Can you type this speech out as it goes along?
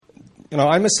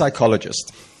I'm a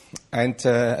psychologist, and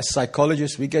as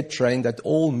psychologists, we get trained that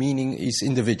all meaning is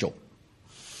individual.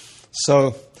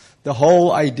 So the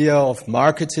whole idea of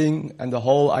marketing and the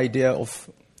whole idea of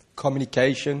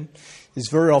communication is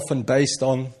very often based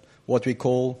on what we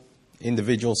call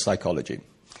individual psychology.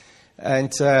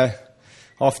 And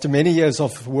after many years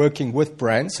of working with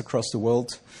brands across the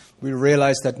world, we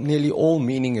realized that nearly all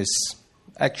meaning is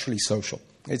actually social.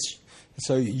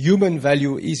 So human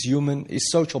value is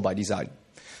social by design.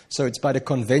 So it's by the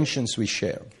conventions we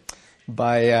share,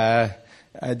 by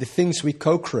the things we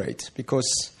co-create,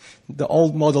 because the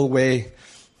old model where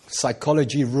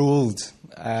psychology ruled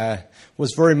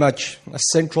was very much a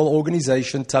central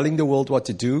organization telling the world what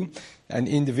to do and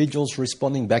individuals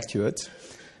responding back to it.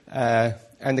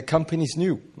 And the companies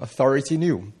knew, authority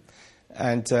knew.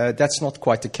 And that's not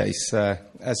quite the case,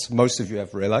 as most of you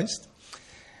have realized.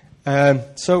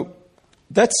 So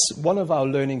that's one of our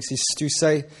learnings, is to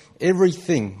say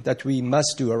everything that we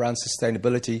must do around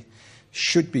sustainability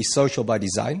should be social by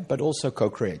design, but also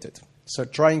co-created. So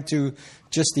trying to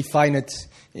just define it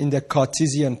in the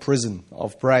Cartesian prison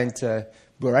of brand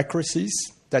bureaucracies,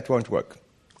 that won't work.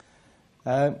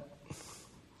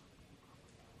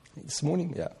 This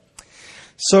morning, yeah.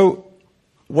 So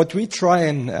what we try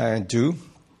and do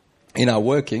in our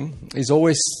working is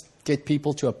always get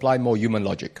people to apply more human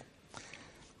logic.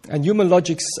 And human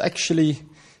logic is actually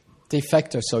de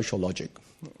facto social logic.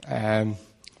 In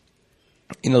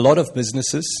a lot of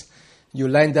businesses,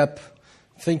 you'll end up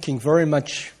thinking very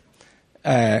much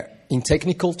in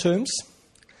technical terms,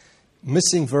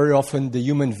 missing very often the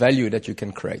human value that you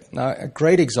can create. Now, a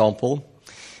great example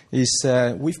is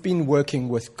we've been working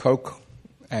with Coke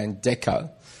and Deca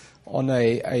on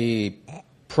a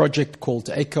project called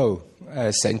Eco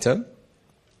Center.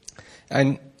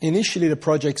 And initially the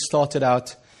project started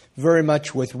out very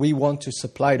much with, we want to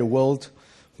supply the world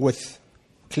with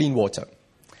clean water.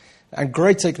 And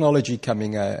great technology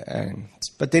coming.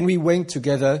 But then we went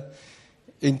together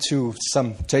into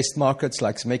some test markets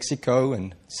like Mexico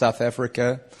and South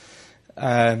Africa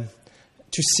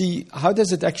to see how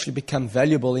does it actually become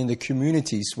valuable in the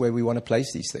communities where we want to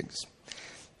place these things.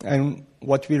 And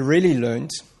what we really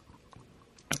learned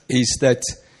is that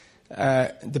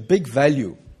the big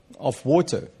value of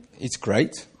water is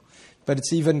great, but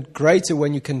it's even greater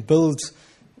when you can build,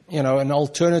 an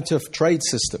alternative trade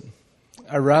system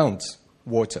around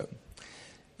water.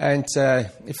 And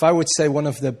if I would say one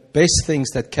of the best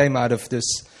things that came out of this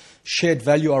shared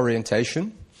value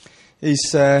orientation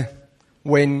is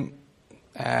when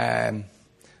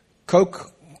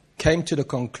Coke came to the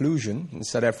conclusion in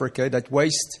South Africa that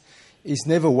waste is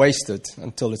never wasted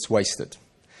until it's wasted.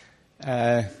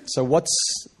 So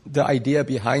what's the idea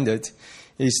behind it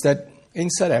is that in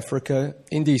South Africa,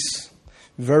 in these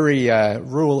very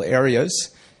rural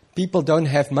areas, people don't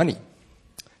have money,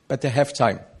 but they have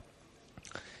time.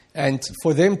 And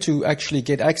for them to actually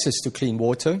get access to clean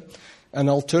water, an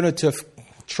alternative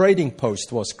trading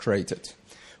post was created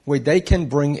where they can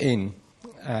bring in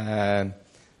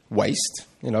waste,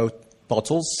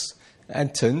 bottles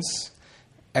and tins,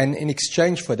 and in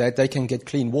exchange for that, they can get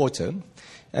clean water.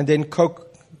 And then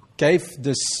Coke gave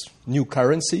this new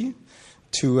currency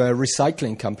to a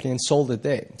recycling company and sold it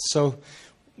there. So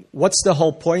what's the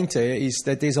whole point there is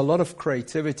that there's a lot of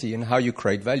creativity in how you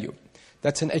create value.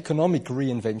 That's an economic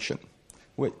reinvention.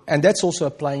 And that's also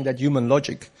applying that human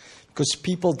logic, because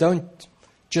people don't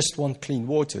just want clean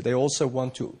water. They also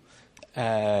want to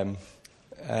earn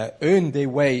their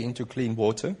way into clean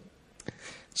water.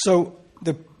 So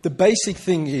the basic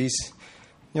thing is,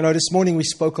 this morning we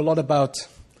spoke a lot about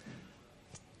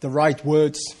the right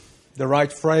words, the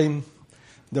right frame,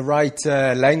 the right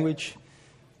language.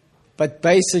 But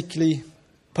basically,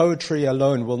 poetry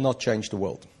alone will not change the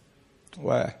world.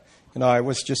 Well, I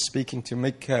was just speaking to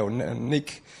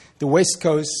Nick. The West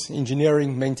Coast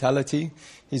engineering mentality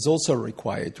is also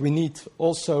required. We need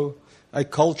also a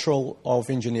culture of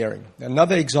engineering.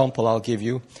 Another example I'll give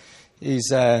you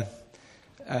is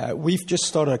we've just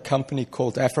started a company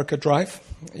called Africa Drive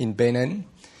in Benin.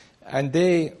 And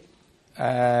the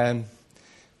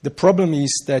problem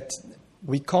is that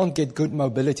we can't get good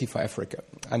mobility for Africa.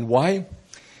 And why?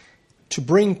 To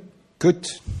bring good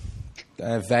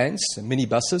vans,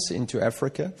 minibuses into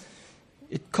Africa,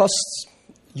 it costs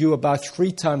you about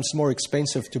 3 times more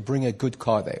expensive to bring a good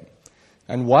car there.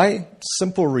 And why?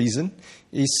 Simple reason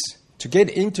is to get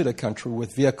into the country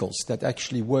with vehicles that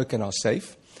actually work and are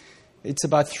safe, it's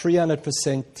about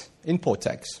 300% import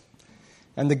tax.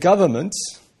 And the governments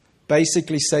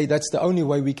basically say that's the only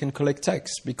way we can collect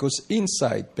tax, because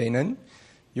inside Benin,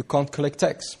 you can't collect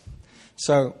tax.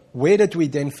 So where did we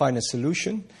then find a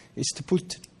solution? Is to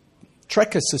put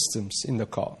tracker systems in the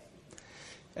car.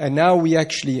 And now we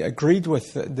actually agreed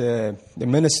with the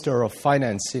Minister of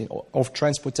Finance of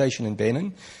Transportation in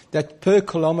Benin that per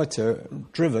kilometer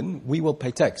driven, we will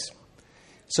pay tax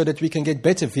so that we can get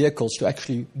better vehicles to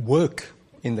actually work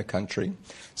in the country.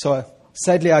 So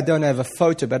sadly, I don't have a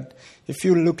photo, but if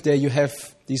you look there, you have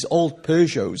these old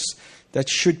Peugeots that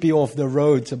should be off the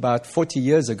road about 40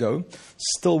 years ago,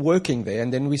 still working there.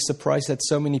 And then we're surprised that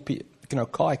so many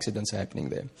car accidents are happening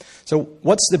there. So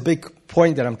what's the big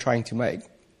point that I'm trying to make?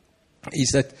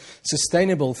 Is that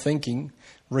sustainable thinking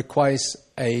requires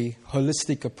a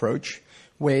holistic approach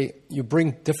where you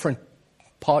bring different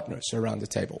partners around the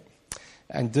table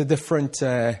and the different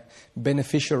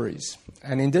beneficiaries.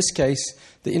 And in this case,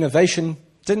 the innovation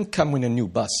didn't come with a new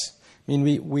bus. I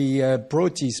mean, we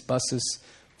brought these buses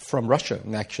from Russia,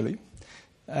 actually,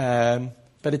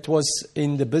 but it was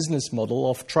in the business model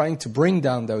of trying to bring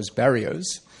down those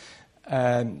barriers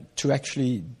to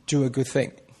actually do a good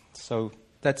thing. So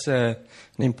that's an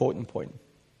important point.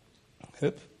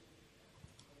 Yep.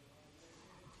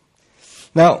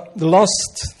 Now, the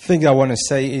last thing I want to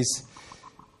say is,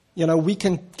 we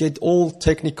can get all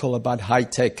technical about high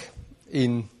tech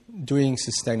in doing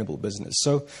sustainable business.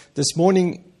 So this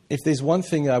morning, if there's one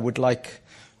thing I would like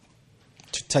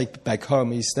to take back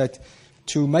home is that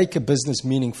to make a business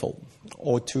meaningful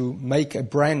or to make a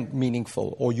brand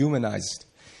meaningful or humanized,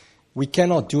 we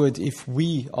cannot do it if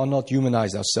we are not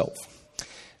humanized ourselves.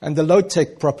 And the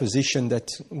low-tech proposition that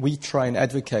we try and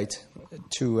advocate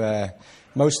to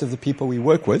most of the people we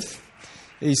work with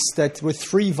is that with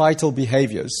 3 vital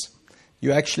behaviors,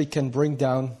 you actually can bring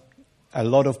down a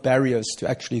lot of barriers to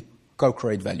actually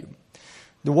co-create value.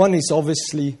 The one is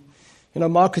obviously,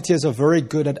 marketeers are very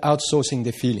good at outsourcing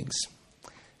their feelings.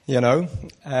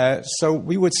 So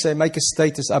we would say make a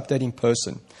status updating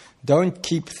person. Don't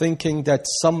keep thinking that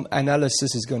some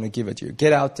analysis is going to give it to you.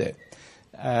 Get out there.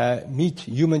 Meet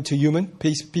human to human,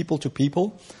 people to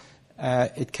people.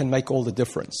 It can make all the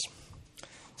difference.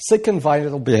 Second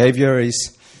vital behavior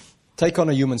is take on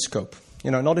a human scope.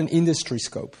 Not an industry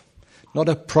scope, not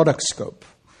a product scope,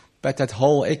 but that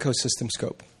whole ecosystem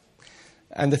scope.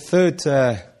 And the third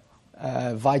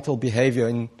vital behavior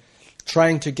in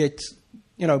trying to get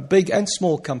big and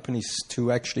small companies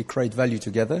to actually create value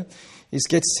together is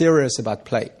get serious about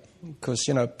play, because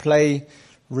play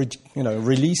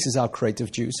releases our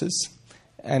creative juices.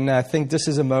 And I think this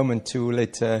is a moment to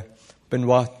let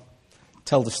Benoit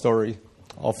tell the story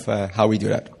of how we do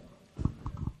that.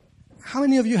 How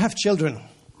many of you have children?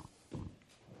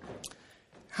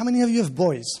 How many of you have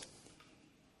boys?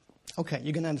 Okay,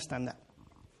 you're going to understand that.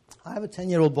 I have a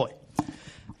 10-year-old boy.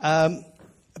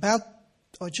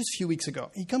 Just a few weeks ago,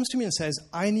 he comes to me and says,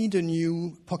 I need a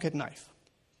new pocket knife.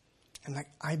 I'm like,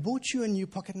 I bought you a new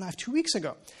pocket knife 2 weeks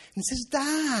ago. And he says,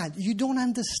 Dad, you don't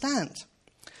understand.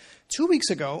 2 weeks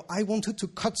ago, I wanted to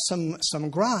cut some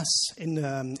grass in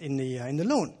the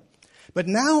lawn. But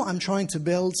now I'm trying to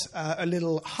build a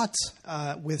little hut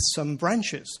with some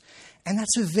branches. And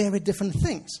that's a very different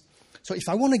thing. So if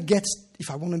I want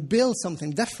to build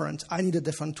something different, I need a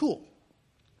different tool.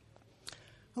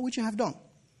 What would you have done?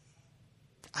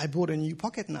 I bought a new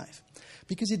pocket knife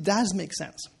because it does make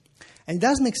sense. And it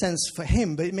does make sense for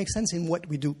him, but it makes sense in what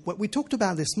we do. What we talked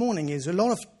about this morning is a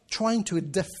lot of trying to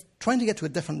get to a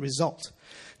different result,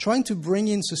 trying to bring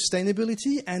in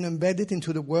sustainability and embed it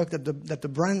into the work that the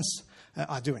brands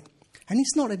are doing. And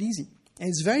it's not that easy. And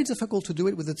it's very difficult to do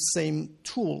it with the same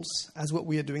tools as what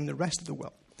we are doing the rest of the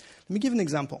world. Let me give an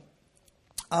example.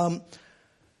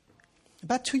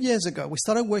 About 2 years ago, we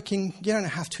started working,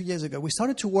 2 years ago, we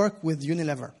started to work with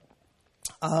Unilever.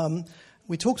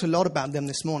 We talked a lot about them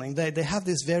this morning. They have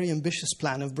this very ambitious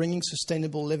plan of bringing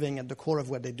sustainable living at the core of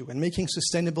what they do and making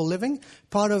sustainable living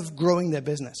part of growing their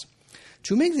business.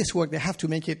 To make this work, they have to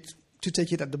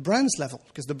take it at the brands level,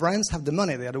 because the brands have the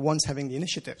money. They are the ones having the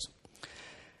initiatives.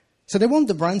 So they want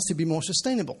the brands to be more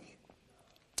sustainable.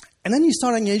 And then you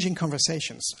start engaging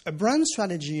conversations. A brand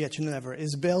strategy at Unilever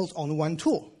is built on one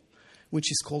tool,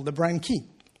 which is called the brand key.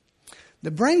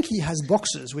 The brand key has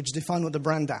boxes which define what the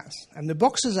brand does. And the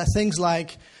boxes are things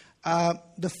like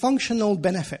the functional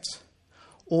benefits,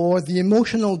 or the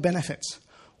emotional benefits,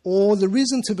 or the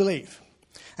reason to believe.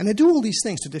 And they do all these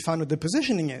things to define what the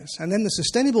positioning is. And then the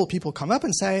sustainable people come up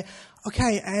and say,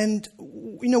 okay, and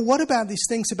what about these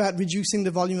things about reducing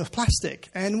the volume of plastic?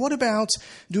 And what about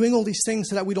doing all these things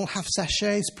so that we don't have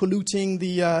sachets polluting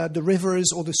the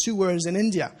rivers or the sewers in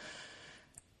India?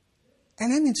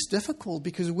 And then it's difficult,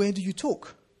 because where do you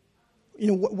talk?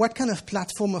 What kind of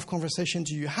platform of conversation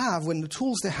do you have when the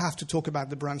tools they have to talk about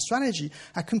the brand strategy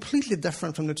are completely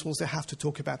different from the tools they have to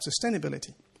talk about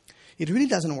sustainability? It really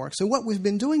doesn't work. So what we've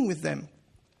been doing with them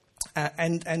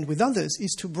and with others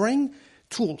is to bring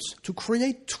tools, to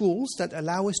create tools that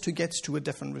allow us to get to a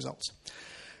different result.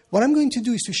 What I'm going to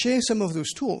do is to share some of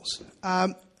those tools,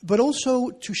 but also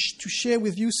to share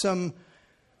with you some,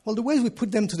 well, the ways we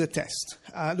put them to the test,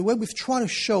 the way we've tried to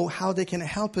show how they can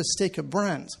help us take a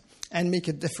brand and make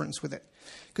a difference with it.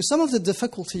 Because some of the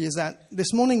difficulty is that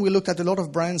this morning we looked at a lot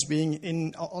of brands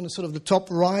being on sort of the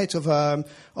top right of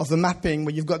the mapping,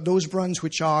 where you've got those brands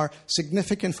which are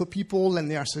significant for people and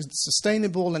they are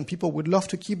sustainable and people would love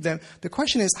to keep them. The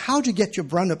question is, how do you get your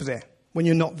brand up there when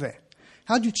you're not there?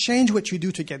 How do you change what you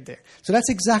do to get there? So that's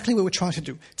exactly what we're trying to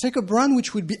do. Take a brand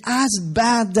which would be as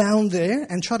bad down there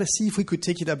and try to see if we could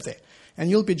take it up there. And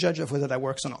you'll be judge of whether that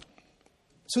works or not.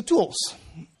 So tools.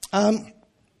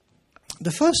 The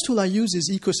first tool I use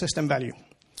is ecosystem value.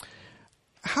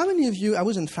 How many of you, I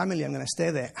was in family, I'm going to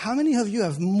stay there. How many of you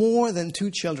have more than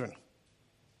 2 children?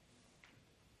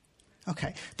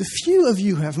 Okay. The few of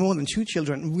you who have more than 2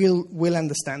 children will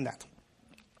understand that.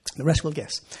 The rest will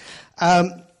guess.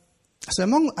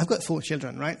 So I've got 4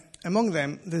 children, right? Among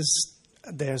them,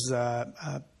 there's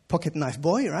Pocket Knife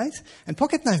Boy, right? And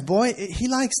Pocket Knife Boy, he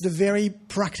likes the very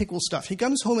practical stuff. He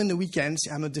comes home in the weekends.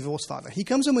 I'm a divorced father. He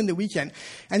comes home in the weekend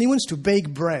and he wants to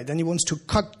bake bread and he wants to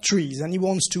cut trees and he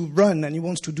wants to run and he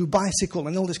wants to do bicycle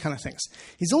and all these kind of things.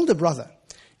 His older brother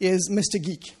is Mr.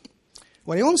 Geek.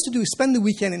 What he wants to do is spend the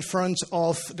weekend in front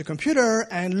of the computer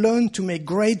and learn to make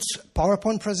great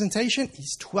PowerPoint presentation.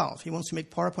 He's 12. He wants to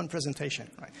make PowerPoint presentation,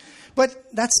 right?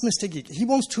 But that's Mr. Geek. He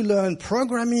wants to learn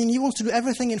programming. He wants to do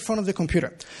everything in front of the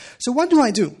computer. So what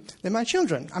do? They're my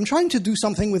children. I'm trying to do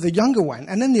something with the younger one,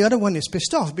 and then the other one is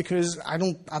pissed off because I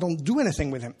don't do anything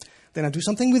with him. Then I do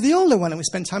something with the older one, and we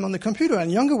spend time on the computer,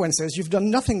 and the younger one says, "You've done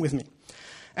nothing with me."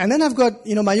 And then I've got,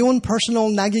 my own personal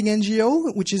nagging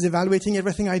NGO, which is evaluating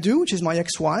everything I do, which is my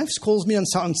ex-wife. She calls me on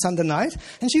Sunday night,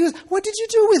 and she goes, "What did you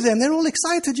do with them? They're all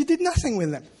excited. You did nothing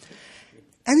with them."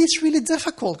 And it's really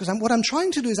difficult because what I'm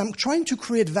trying to do is I'm trying to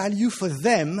create value for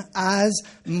them as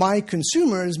my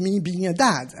consumers, me being a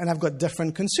dad. And I've got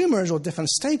different consumers or different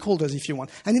stakeholders, if you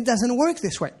want. And it doesn't work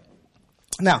this way.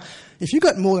 Now, if you've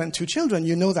got more than 2 children,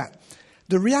 you know that.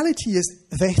 The reality is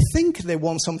they think they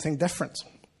want something different.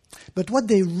 But what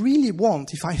they really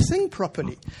want, if I think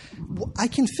properly, I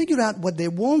can figure out what they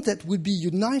want that would be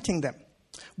uniting them.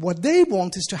 What they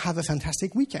want is to have a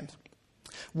fantastic weekend.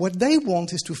 What they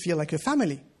want is to feel like a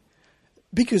family.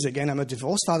 Because, again, I'm a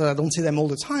divorced father. I don't see them all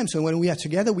the time. So when we are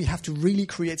together, we have to really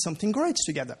create something great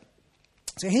together.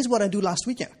 So here's what I do last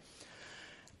weekend.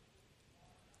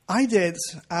 I did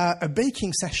a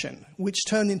baking session, which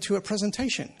turned into a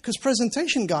presentation. Because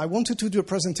presentation guy wanted to do a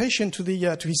presentation to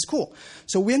his school.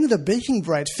 So we ended up baking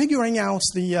bread, figuring out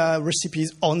the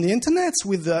recipes on the internet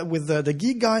with the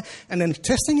geek guy, and then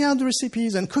testing out the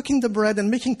recipes and cooking the bread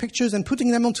and making pictures and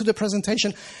putting them onto the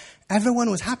presentation. Everyone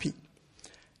was happy.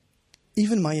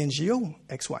 Even my NGO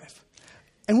ex-wife.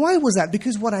 And why was that?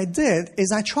 Because what I did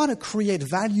is I tried to create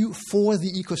value for the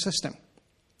ecosystem.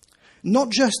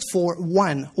 Not just for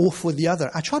one or for the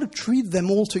other. I try to treat them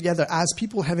all together as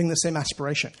people having the same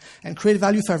aspiration and create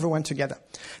value for everyone together.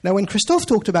 Now, when Christophe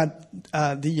talked about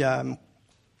the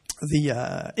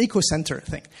Eco Center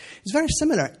thing, it's very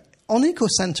similar. On Eco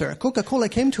Center, Coca-Cola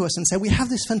came to us and said, "We have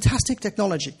this fantastic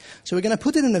technology, so we're going to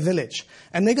put it in a village,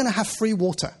 and they're going to have free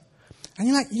water." And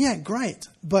you're like, "Yeah, great,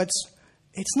 but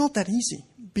it's not that easy."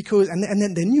 And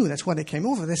then they knew that's why they came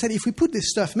over. They said, "If we put this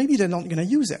stuff, maybe they're not going to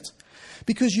use it."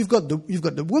 Because you've got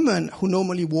the women who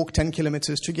normally walk 10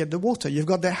 kilometers to get the water. You've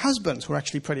got their husbands who are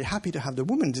actually pretty happy to have the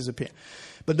woman disappear.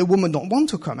 But the women don't want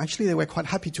to come. Actually, they were quite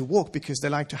happy to walk because they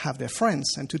like to have their friends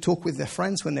and to talk with their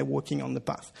friends when they're walking on the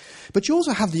path. But you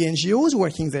also have the NGOs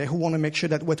working there who want to make sure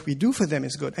that what we do for them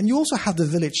is good. And you also have the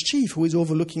village chief who is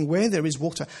overlooking where there is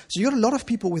water. So you've got a lot of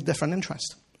people with different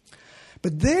interests.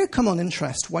 But their common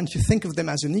interest, once you think of them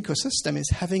as an ecosystem, is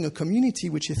having a community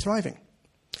which is thriving.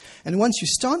 And once you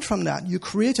start from that, you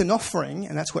create an offering,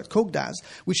 and that's what Coke does,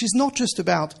 which is not just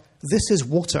about this is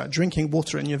water, drinking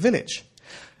water in your village.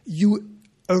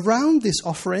 Around this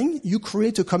offering, you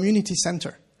create a community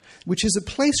center, which is a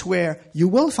place where you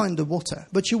will find the water,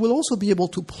 but you will also be able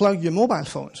to plug your mobile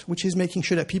phones, which is making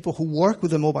sure that people who work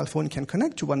with a mobile phone can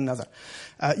connect to one another.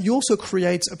 You also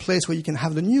create a place where you can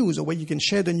have the news or where you can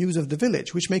share the news of the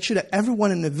village, which makes sure that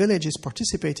everyone in the village is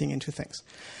participating into things.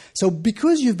 So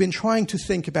because you've been trying to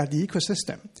think about the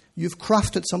ecosystem, you've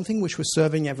crafted something which was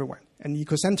serving everyone. And the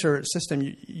EcoCenter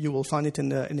system, you will find it in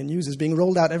the news, is being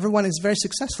rolled out. Everyone is very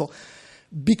successful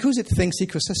because it thinks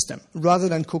ecosystem, rather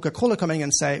than Coca-Cola coming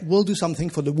and say, we'll do something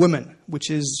for the women, which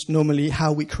is normally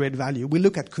how we create value. We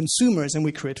look at consumers and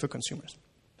we create for consumers.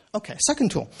 Okay,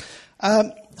 second tool.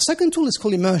 Second tool is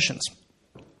called immersions.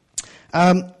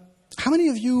 How many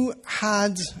of you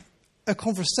had a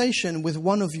conversation with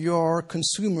one of your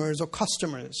consumers or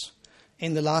customers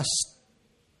in the last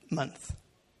month?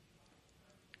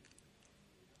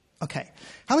 Okay.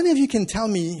 How many of you can tell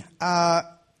me, I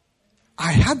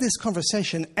had this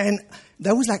conversation and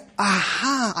that was like,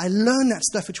 aha, I learned that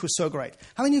stuff which was so great.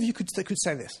 How many of you could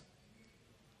say this?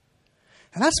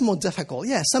 And that's more difficult.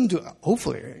 Yeah, some do.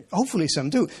 Hopefully some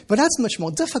do. But that's much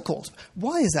more difficult.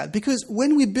 Why is that? Because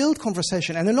when we build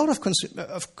conversation, and a lot of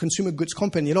consumer goods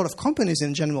companies, a lot of companies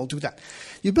in general do that.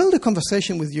 You build a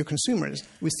conversation with your consumers,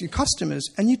 with your customers,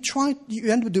 and you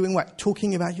end up doing what?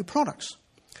 Talking about your products.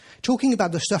 Talking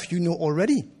about the stuff you know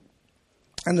already,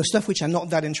 and the stuff which are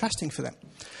not that interesting for them.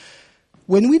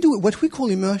 When we do what we call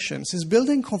immersions, is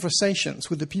building conversations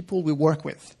with the people we work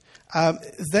with.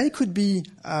 They could be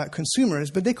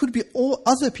consumers, but they could be all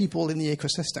other people in the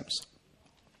ecosystems.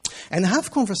 And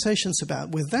have conversations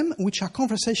with them, which are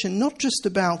conversations not just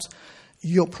about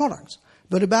your product,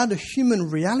 but about the human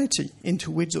reality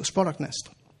into which those products nest.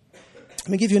 Let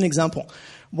me give you an example.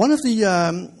 One of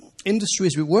the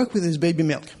industries we work with is baby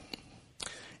milk.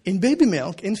 In baby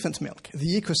milk, infant milk,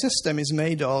 the ecosystem is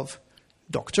made of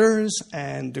doctors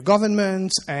and the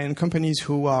government and companies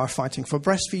who are fighting for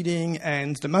breastfeeding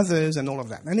and the mothers and all of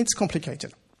that. And it's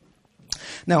complicated.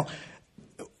 Now,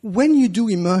 when you do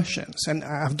immersions, and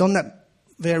I've done that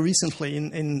very recently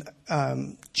in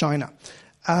China,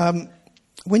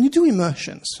 when you do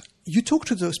immersions, you talk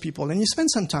to those people and you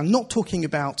spend some time not talking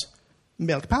about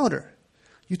milk powder.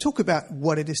 You talk about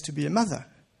what it is to be a mother,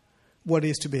 what it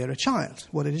is to bear a child,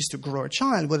 what it is to grow a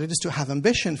child, what it is to have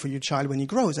ambition for your child when he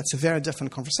grows. That's a very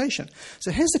different conversation.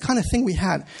 So here's the kind of thing we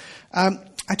had.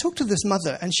 I talked to this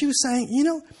mother, and she was saying,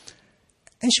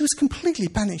 and she was completely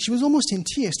panicked. She was almost in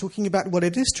tears talking about what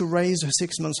it is to raise her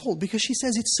 6 months old, because she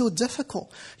says it's so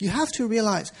difficult. You have to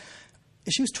realize,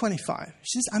 she was 25.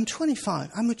 She says, I'm 25.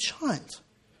 I'm a child.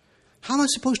 How am I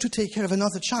supposed to take care of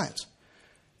another child?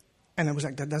 And I was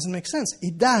like, that doesn't make sense.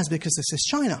 It does, because this is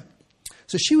China.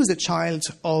 So she was a child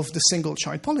of the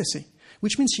single-child policy,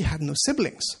 which means she had no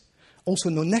siblings, also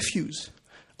no nephews,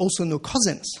 also no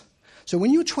cousins. So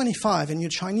when you're 25 and you're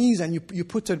Chinese and you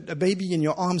put a baby in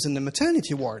your arms in the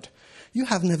maternity ward, you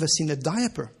have never seen a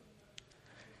diaper.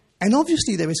 And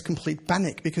obviously there is complete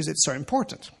panic because it's so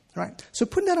important, right? So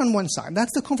put that on one side.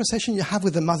 That's the conversation you have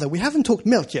with the mother. We haven't talked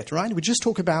milk yet, right? We just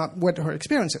talk about what her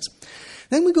experience is.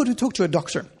 Then we go to talk to a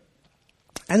doctor.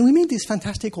 And we meet this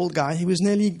fantastic old guy. He was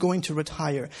nearly going to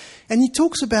retire. And he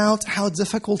talks about how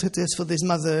difficult it is for these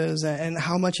mothers and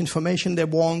how much information they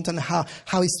want and how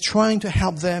he's trying to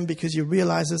help them because he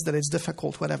realizes that it's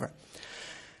difficult, whatever.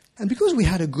 And because we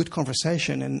had a good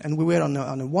conversation and we were on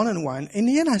a one-on-one, in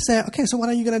the end I said, okay, so what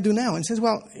are you going to do now? And he says,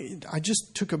 well, I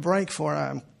just took a break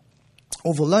for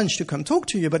over lunch to come talk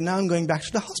to you, but now I'm going back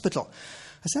to the hospital.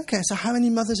 I said, okay, so how many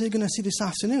mothers are you going to see this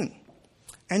afternoon?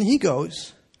 And he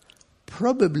goes,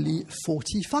 probably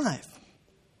 45.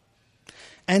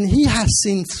 And he has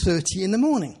seen 30 in the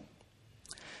morning.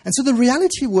 And so the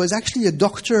reality was actually a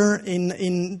doctor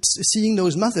in seeing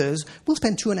those mothers will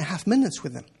spend 2.5 minutes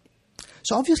with them.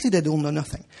 So obviously they don't know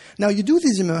nothing. Now you do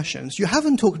these immersions, you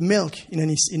haven't talked milk in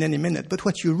any minute, but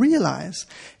what you realize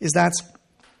is that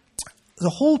the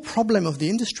whole problem of the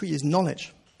industry is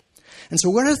knowledge. And so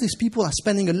whereas these people are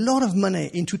spending a lot of money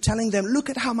into telling them, look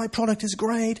at how my product is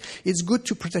great, it's good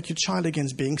to protect your child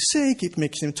against being sick, it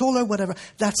makes him taller, whatever,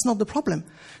 that's not the problem.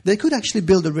 They could actually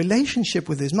build a relationship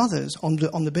with these mothers on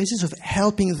the basis of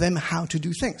helping them how to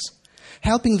do things.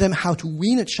 Helping them how to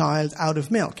wean a child out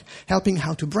of milk, helping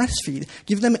how to breastfeed,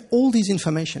 give them all these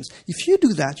informations. If you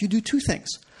do that, you do two things.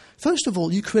 First of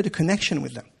all, you create a connection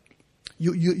with them.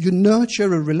 You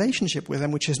nurture a relationship with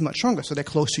them which is much stronger, so they're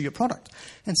close to your product.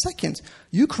 And second,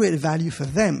 you create value for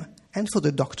them and for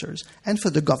the doctors and for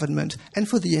the government and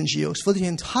for the NGOs, for the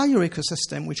entire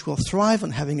ecosystem which will thrive on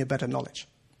having a better knowledge.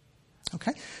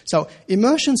 Okay? So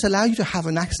immersions allow you to have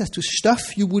an access to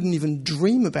stuff you wouldn't even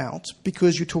dream about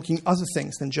because you're talking other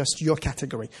things than just your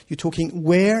category. You're talking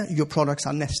where your products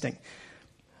are nesting.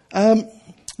 The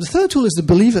third tool is the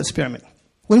Believers Pyramid.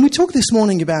 When we talk this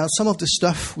morning about some of the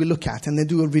stuff we look at, and they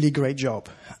do a really great job,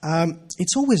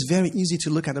 it's always very easy to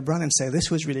look at a brand and say,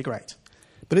 this was really great.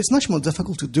 But it's much more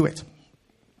difficult to do it.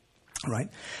 Right?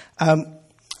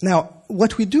 Now,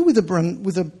 what we do with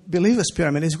the Believers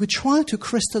Pyramid is we try to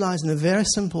crystallize in a very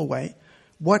simple way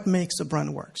what makes a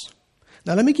brand works.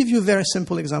 Now, let me give you a very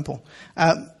simple example.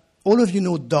 All of you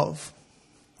know Dove,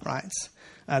 right?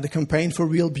 the campaign for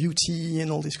real beauty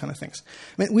and all these kind of things.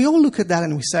 I mean, we all look at that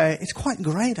and we say, it's quite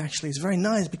great, actually. It's very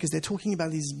nice because they're talking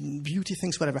about these beauty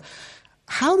things, whatever.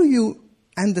 How do you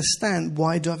understand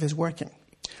why Dove is working?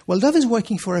 Well, Dove is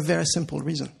working for a very simple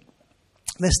reason.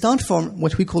 They start from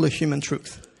what we call a human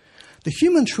truth. The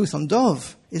human truth on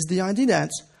Dove is the idea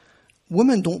that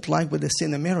women don't like what they see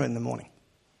in the mirror in the morning.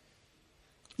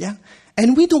 Yeah?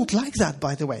 And we don't like that,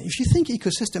 by the way. If you think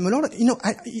ecosystem,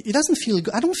 it doesn't feel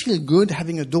good. I don't feel good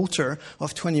having a daughter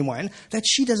of 21 that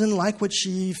she doesn't like what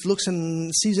she looks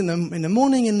and sees in the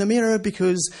morning in the mirror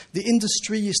because the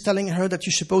industry is telling her that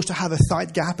you're supposed to have a thigh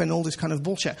gap and all this kind of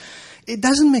bullshit. It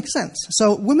doesn't make sense.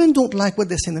 So women don't like what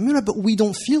they see in the mirror, but we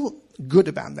don't feel good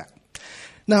about that.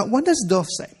 Now, what does Dove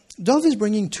say? Dove is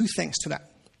bringing two things to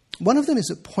that. One of them is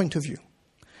a point of view.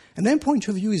 And their point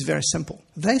of view is very simple.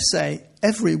 They say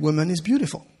every woman is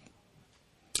beautiful.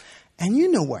 And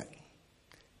you know what?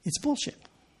 It's bullshit.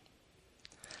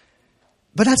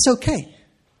 But that's okay.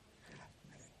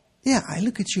 Yeah, I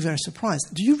look at you very surprised.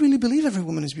 Do you really believe every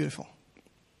woman is beautiful?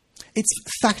 It's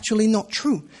factually not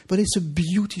true, but it's a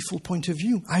beautiful point of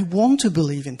view. I want to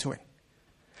believe into it.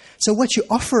 So what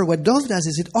Dove does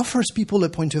is it offers people a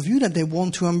point of view that they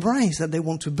want to embrace, that they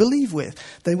want to believe with.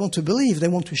 They want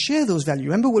to share those values.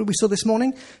 Remember what we saw this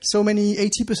morning? So many,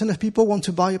 80% of people want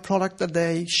to buy a product that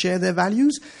they share their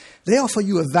values. They offer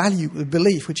you a value, a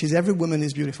belief, which is every woman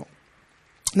is beautiful.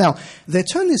 Now, they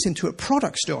turn this into a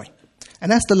product story.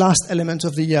 And that's the last element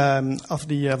of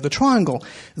the triangle.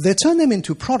 They turn them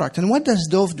into product. And what does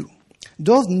Dove do?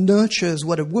 Dove nurtures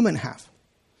what a woman has.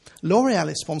 L'Oreal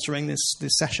is sponsoring this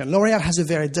session. L'Oreal has a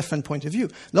very different point of view.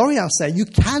 L'Oreal say you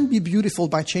can be beautiful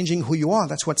by changing who you are.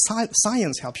 That's what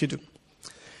science helps you do.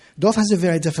 Dove has a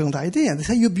very different idea. They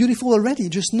say you're beautiful already.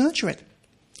 Just nurture it.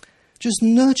 Just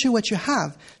nurture what you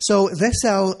have. So they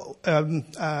sell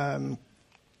a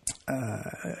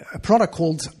product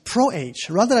called Pro-Age.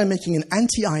 Rather than making an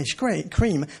anti-age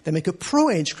cream, they make a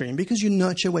Pro-Age cream because you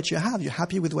nurture what you have. You're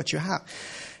happy with what you have.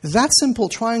 That simple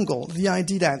triangle, the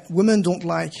idea that women don't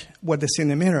like what they see in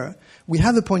the mirror, we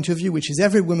have a point of view which is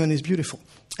every woman is beautiful.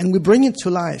 And we bring it to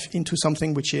life into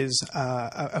something which is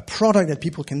a product that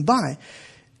people can buy.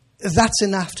 That's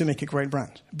enough to make a great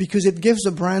brand because it gives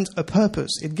the brand a purpose.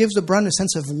 It gives the brand a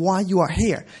sense of why you are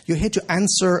here. You're here to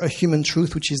answer a human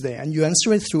truth which is there. And you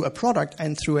answer it through a product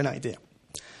and through an idea.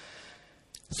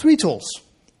 3 tools.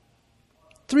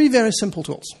 3 very simple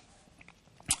tools.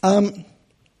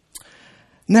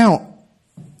 Now,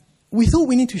 we thought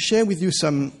we need to share with you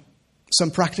some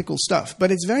practical stuff,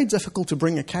 but it's very difficult to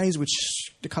bring a case, which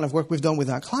the kind of work we've done with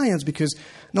our clients, because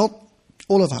not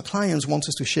all of our clients want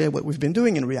us to share what we've been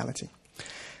doing in reality.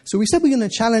 So we said we're going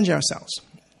to challenge ourselves.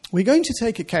 We're going to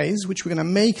take a case which we're going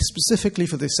to make specifically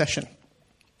for this session.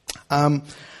 And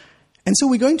so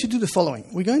we're going to do the following.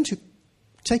 We're going to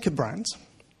take a brand,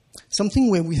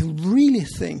 something where we really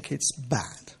think it's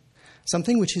bad,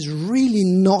 something which is really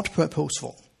not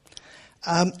purposeful.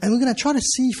 And we're going to try to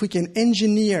see if we can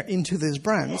engineer into these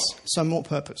brands some more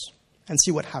purpose and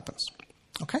see what happens.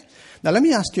 Okay? Now, let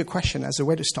me ask you a question as a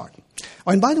way to start.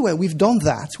 Oh, and by the way, we've done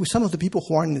that with some of the people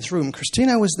who are in this room.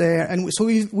 Christina was there, and so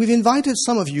we've invited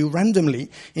some of you randomly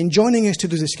in joining us to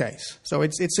do this case. So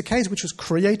it's a case which was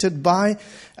created by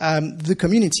the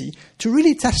community to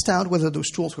really test out whether those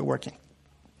tools were working.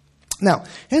 Now,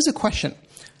 here's a question.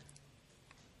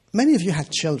 Many of you had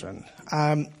children.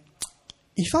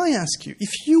 If I ask you,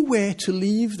 if you were to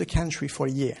leave the country for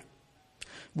a year,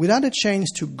 without a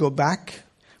chance to go back,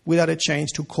 without a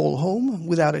chance to call home,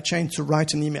 without a chance to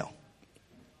write an email,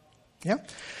 yeah,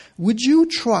 would you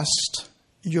trust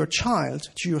your child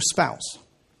to your spouse?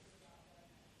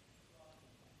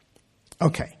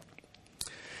 Okay.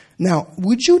 Now,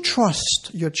 would you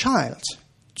trust your child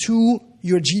to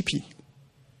your GP,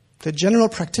 the general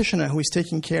practitioner who is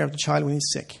taking care of the child when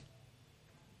he's sick?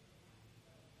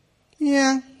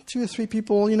 Yeah, 2 or 3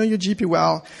 people, your GP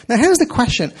well. Now, here's the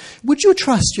question. Would you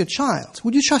trust your child?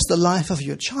 Would you trust the life of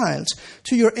your child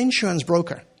to your insurance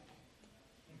broker?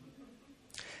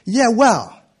 Yeah,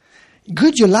 well,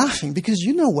 good you're laughing because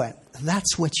you know what?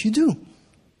 That's what you do.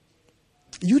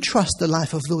 You trust the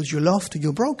life of those you love to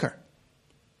your broker.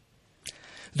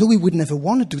 Though we would never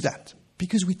want to do that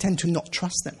because we tend to not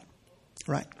trust them,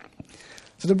 right?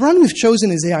 So the brand we've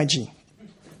chosen is AIG.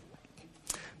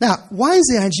 Now, why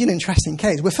is AIG an interesting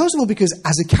case? Well, first of all, because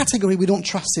as a category, we don't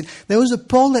trust it. There was a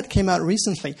poll that came out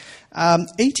recently.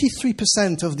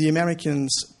 83% of the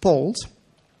Americans polled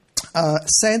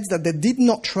said that they did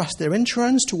not trust their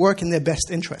insurance to work in their best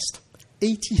interest.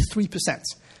 83%.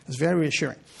 That's very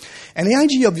reassuring. And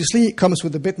AIG obviously comes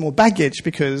with a bit more baggage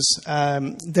because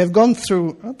they've gone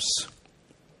through... Oops.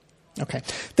 Okay.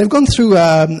 They've gone through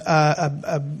a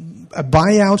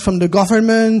buyout from the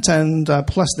government, and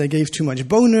plus they gave too much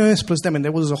bonus, plus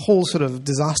there was a whole sort of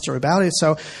disaster about it.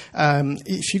 So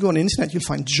if you go on the internet, you'll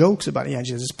find jokes about AIG.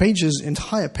 There's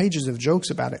entire pages of jokes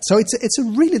about it. So it's a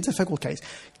really difficult case.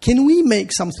 Can we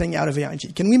make something out of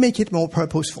AIG? Can we make it more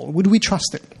purposeful? Would we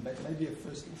trust it? Maybe at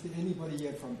first, is there anybody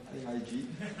here from AIG?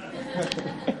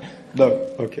 No,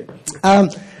 okay.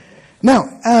 Now,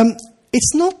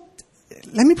 it's not,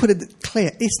 let me put it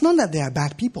clear, it's not that they are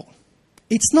bad people.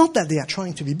 It's not that they are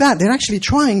trying to be bad. They're actually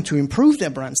trying to improve their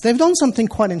brands. They've done something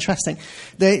quite interesting.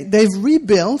 They've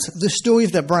rebuilt the story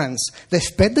of their brands.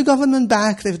 They've paid the government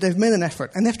back. They've made an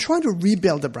effort. And they've tried to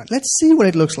rebuild the brand. Let's see what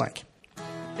it looks like.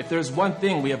 If there's one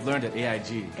thing we have learned at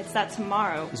AIG, it's that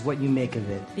tomorrow is what you make of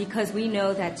it. Because we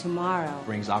know that tomorrow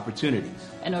brings opportunities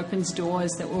and opens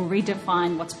doors that will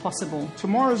redefine what's possible.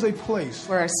 Tomorrow is a place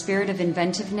where a spirit of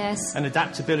inventiveness and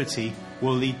adaptability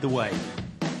will lead the way.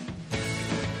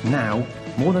 Now,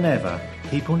 more than ever,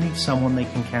 people need someone they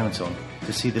can count on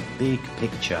to see the big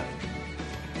picture.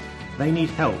 They need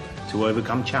help to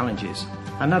overcome challenges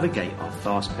and navigate our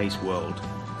fast-paced world.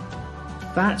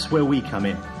 That's where we come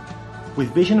in.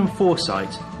 With vision and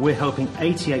foresight, we're helping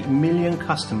 88 million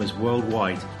customers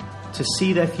worldwide to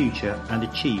see their future and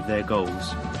achieve their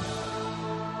goals.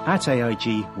 At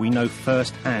AIG, we know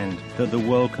firsthand that the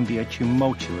world can be a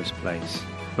tumultuous place.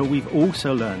 But we've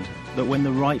also learned that when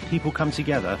the right people come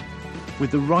together,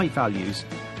 with the right values,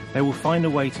 they will find a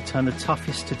way to turn the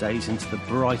toughest todays into the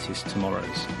brightest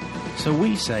tomorrows. So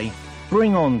we say,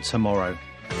 bring on tomorrow.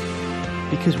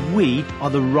 Because we are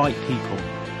the right people.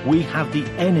 We have the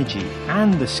energy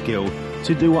and the skill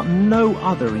to do what no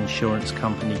other insurance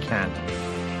company can.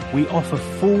 We offer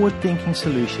forward-thinking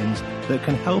solutions that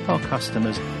can help our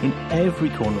customers in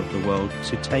every corner of the world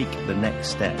to take the next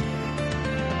step.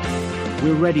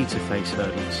 We're ready to face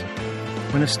hurdles.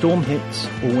 When a storm hits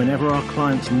or whenever our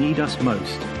clients need us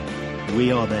most,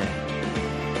 we are there.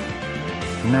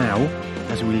 Now,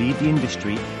 as we lead the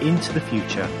industry into the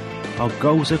future, our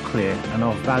goals are clear and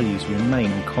our values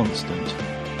remain constant.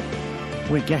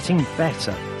 We're getting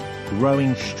better,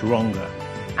 growing stronger,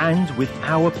 and with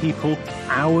our people,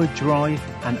 our drive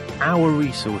and our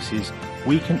resources,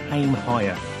 we can aim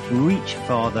higher, reach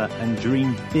farther and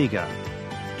dream bigger.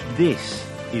 This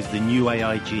is the new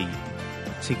AIG.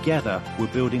 Together, we're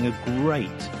building a great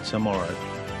tomorrow.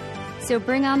 So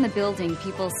bring on the building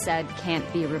people said can't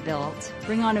be rebuilt.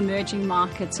 Bring on emerging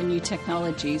markets and new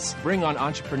technologies. Bring on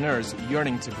entrepreneurs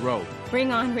yearning to grow.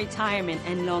 Bring on retirement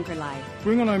and longer life.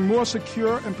 Bring on a more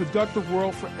secure and productive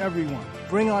world for everyone.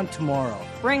 Bring on tomorrow.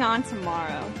 Bring on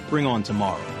tomorrow. Bring on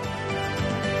tomorrow.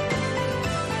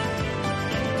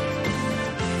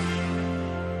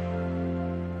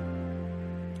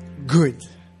 Good.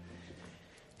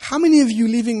 How many of you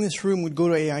leaving this room would go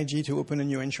to AIG to open a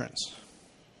new insurance?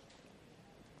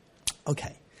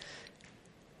 Okay.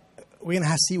 We're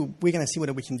going to see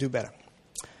whether we can do better.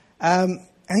 And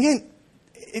again,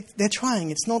 they're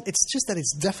trying. It's just that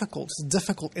it's difficult. It's a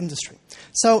difficult industry.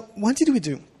 So what did we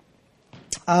do?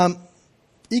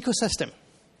 Ecosystem.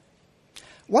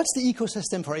 What's the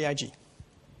ecosystem for AIG?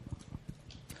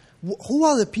 Who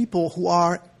are the people who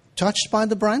are touched by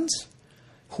the brand?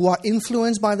 Who are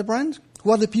influenced by the brand?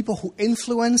 Who are the people who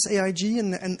influence AIG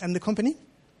and the company?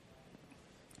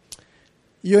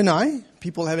 You and I,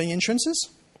 people having insurances,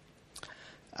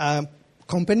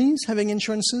 companies having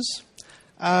insurances,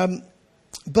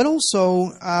 but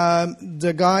also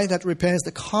the guy that repairs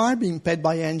the car being paid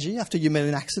by AIG after you made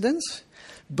an accident,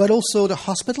 but also the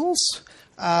hospitals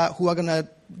who are going to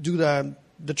do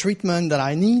the treatment that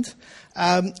I need,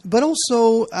 but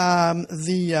also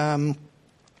the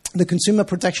consumer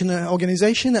protection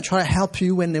organization that try to help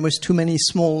you when there was too many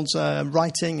smalls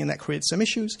writing and that creates some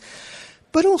issues.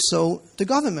 But also the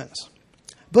government,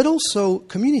 but also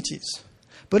communities,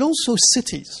 but also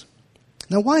cities.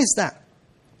 Now, why is that?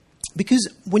 Because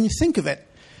when you think of it,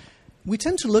 we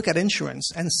tend to look at insurance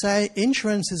and say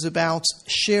insurance is about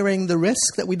sharing the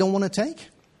risk that we don't want to take,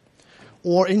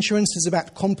 or insurance is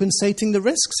about compensating the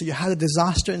risk, so you had a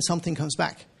disaster and something comes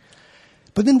back.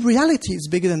 But in reality, it's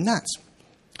bigger than that.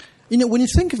 You know, when you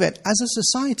think of it, as a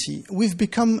society, we've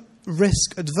become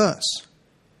risk adverse.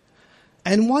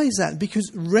 And why is that?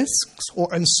 Because risks or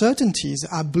uncertainties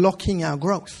are blocking our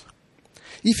growth.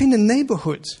 If in a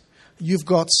neighborhood you've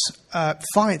got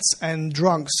fights and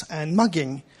drugs and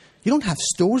mugging, you don't have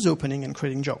stores opening and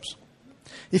creating jobs.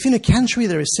 If in a country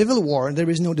there is civil war and there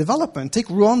is no development, take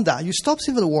Rwanda, you stop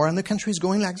civil war and the country is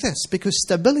going like this because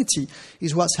stability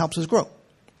is what helps us grow.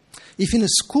 If in a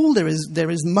school there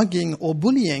is mugging or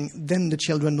bullying, then the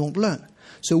children don't learn.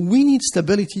 So we need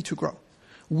stability to grow.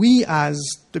 we as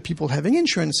the people having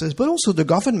insurances, but also the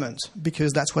government,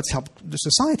 because that's what's helped the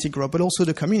society grow, but also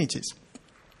the communities.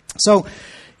 So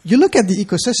you look at the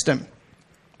ecosystem,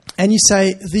 and you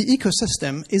say the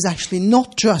ecosystem is actually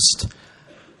not just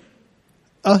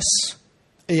us,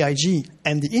 AIG,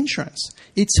 and the insurance.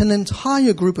 It's an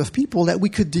entire group of people that we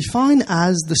could define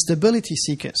as the stability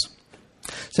seekers.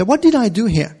 So what did I do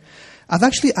here?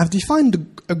 I've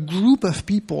defined a group of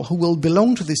people who will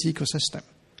belong to this ecosystem.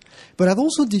 But I've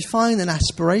also defined an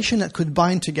aspiration that could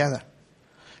bind together.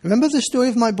 Remember the story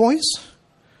of my boys?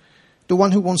 The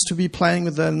one who wants to be playing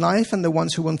with the knife and the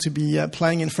ones who want to be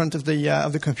playing in front of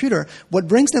the computer. What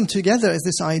brings them together is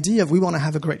this idea of we want to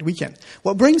have a great weekend.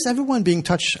 What brings everyone being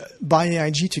touched by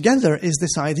AIG together is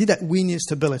this idea that we need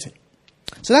stability.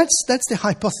 So that's the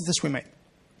hypothesis we made.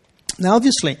 Now,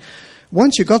 obviously,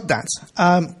 once you got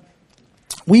that,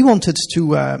 we wanted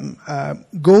to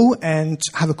go and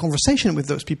have a conversation with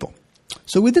those people.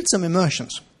 So we did some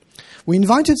immersions. We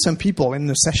invited some people in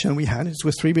the session we had. It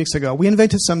was 3 weeks ago. We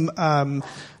invited some some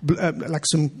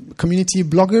community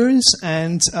bloggers,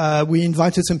 and we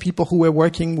invited some people who were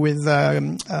working with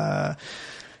the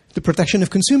protection of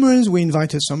consumers. We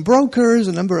invited some brokers,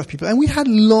 a number of people, and we had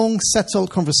long,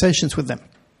 settled conversations with them.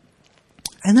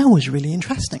 And that was really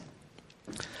interesting.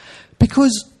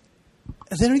 Because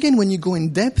there again, when you go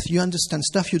in depth, you understand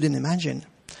stuff you didn't imagine.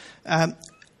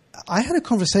 I had a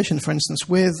conversation, for instance,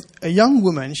 with a young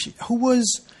woman who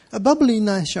was a bubbly,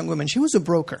 nice young woman. She was a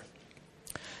broker.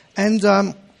 And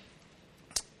so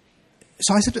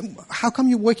I said, how come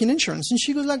you work in insurance? And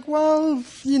she goes like, well,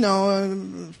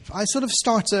 I sort of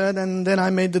started and then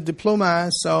I made the diploma,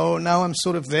 so now I'm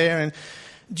sort of there. And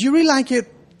do you really like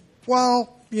it?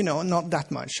 Well, not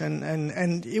that much.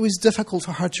 And it was difficult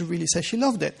for her to really say she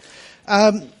loved it.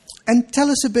 And tell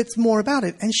us a bit more about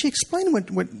it. And she explained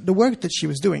what the work that she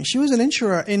was doing. She was an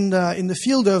insurer in the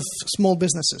field of small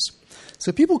businesses.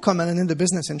 So people come in and in the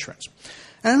business insurance.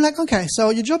 And I'm like, okay, so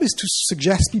your job is to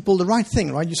suggest people the right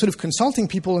thing, right? You're sort of consulting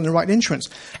people on the right insurance.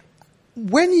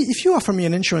 If you offer me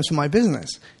an insurance for my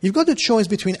business, you've got the choice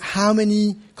between how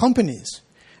many companies?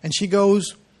 And she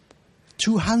goes,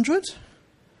 200?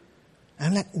 And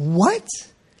I'm like, what?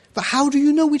 But how do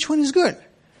you know which one is good?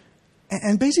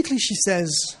 And basically she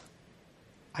says,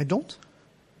 I don't.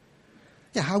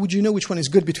 Yeah, how would you know which one is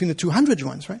good between the 200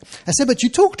 ones, right? I said, but you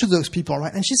talk to those people,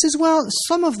 right? And she says, well,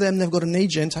 some of them, they've got an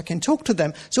agent. I can talk to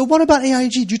them. So what about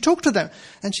AIG? Do you talk to them?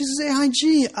 And she says,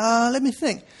 AIG, let me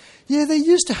think. Yeah, they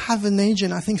used to have an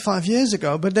agent, I think 5 years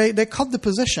ago, but they cut the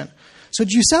position. So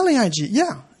do you sell AIG?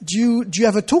 Yeah. Do you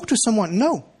ever talk to someone?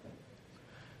 No.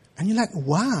 And you're like,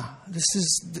 wow,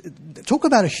 talk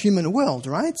about a human world,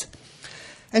 right?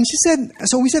 And she said,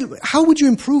 so we said, how would you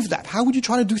improve that? How would you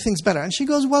try to do things better? And she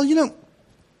goes, well,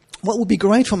 what would be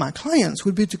great for my clients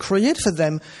would be to create for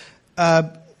them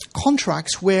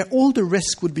contracts where all the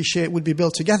risk would be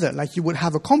built together. Like you would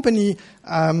have a company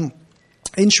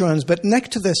insurance, but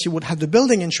next to this you would have the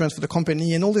building insurance for the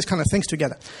company and all these kind of things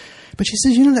together. But she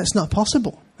says, that's not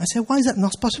possible. I said, why is that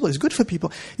not possible? It's good for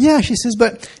people. Yeah, she says,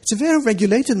 but it's a very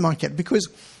regulated market because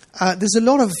there's a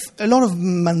lot of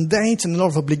mandates and a lot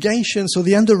of obligations. So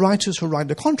the underwriters who write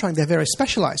the contract, they're very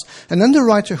specialized. An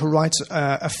underwriter who writes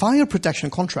a fire protection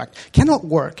contract cannot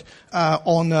work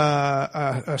on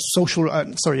a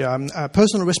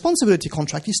personal responsibility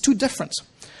contract. It's too different.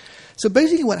 So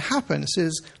basically what happens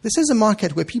is this is a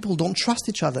market where people don't trust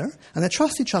each other, and they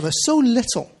trust each other so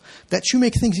little that you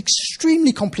make things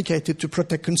extremely complicated to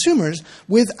protect consumers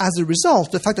with, as a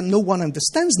result, the fact that no one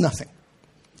understands nothing,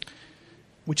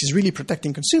 which is really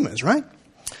protecting consumers, right?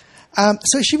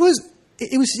 So it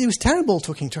was terrible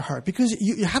talking to her because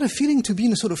you had a feeling to be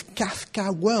in a sort of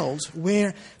Kafka world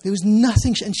where there was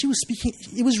nothing, and she was speaking.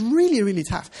 It was really, really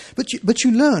tough. But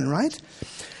you learn, right?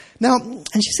 Now,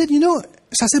 and she said,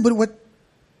 so I said, but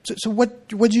what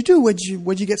do you do? Would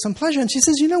you get some pleasure? And she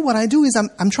says, what I do is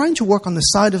I'm trying to work on the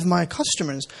side of my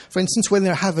customers. For instance, when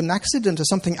they have an accident or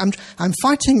something, I'm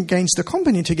fighting against the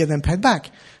company to get them paid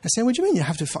back. I say, what do you mean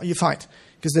you fight?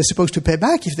 Because they're supposed to pay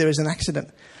back if there is an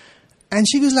accident. And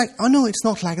she goes like, oh no, it's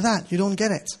not like that. You don't get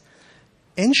it.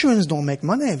 Insurance don't make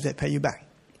money if they pay you back.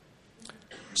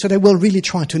 So they will really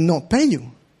try to not pay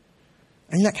you.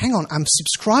 And you're like, hang on, I'm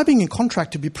subscribing a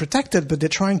contract to be protected, but they're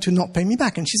trying to not pay me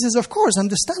back. And she says, of course,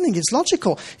 understanding, it's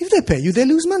logical. If they pay you, they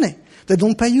lose money. They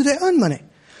don't pay you, they earn money.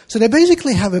 So they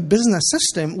basically have a business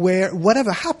system where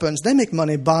whatever happens, they make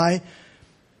money by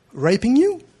raping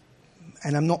you.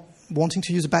 And I'm not wanting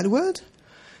to use a bad word.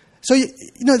 So,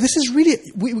 this is really,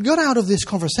 we got out of these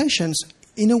conversations,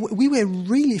 we were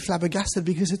really flabbergasted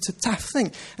because it's a tough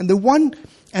thing. And the one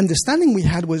understanding we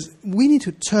had was we need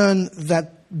to turn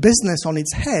that business on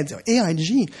its head.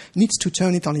 AIG needs to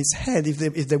turn it on its head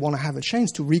if they want to have a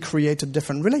chance to recreate a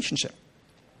different relationship.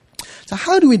 So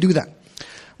how do we do that?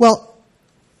 Well,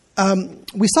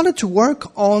 we started to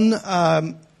work on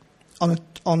a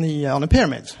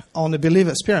pyramid, on a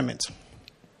believers pyramid.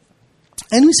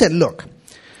 And we said, look,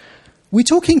 we're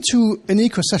talking to an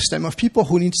ecosystem of people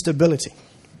who need stability.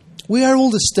 We are all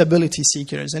the stability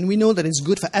seekers, and we know that it's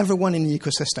good for everyone in the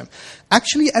ecosystem.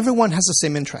 Actually, everyone has the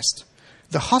same interest.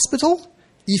 The hospital,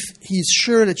 if he's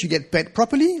sure that you get paid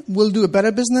properly, will do a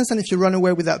better business than if you run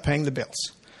away without paying the bills.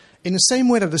 In the same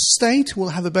way that the state will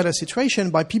have a better situation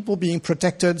by people being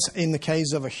protected in the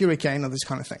case of a hurricane or this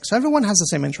kind of thing. So everyone has the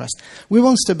same interest. We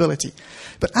want stability.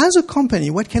 But as a company,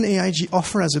 what can AIG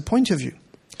offer as a point of view?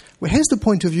 Well, here's the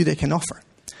point of view they can offer.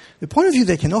 The point of view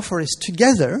they can offer is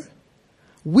together,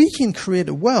 we can create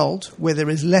a world where there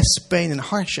is less pain and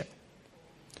hardship.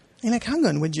 And like, hang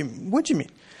on, what do you mean?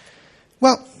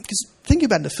 Well, because think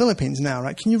about the Philippines now,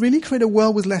 right? Can you really create a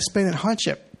world with less pain and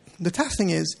hardship? The tough thing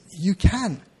is, you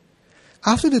can.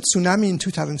 After the tsunami in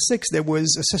 2006, there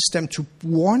was a system to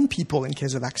warn people in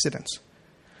case of accidents,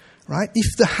 right?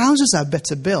 If the houses are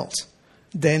better built,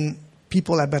 then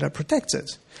people are better protected.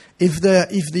 If the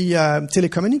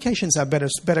telecommunications are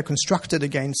better constructed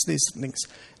against these things,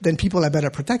 then people are better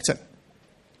protected.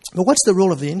 But what's the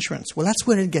role of the insurance? Well, that's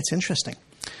where it gets interesting.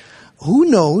 Who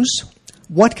knows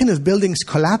what kind of buildings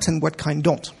collapse and what kind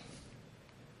don't?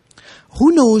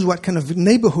 Who knows what kind of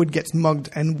neighborhood gets mugged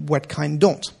and what kind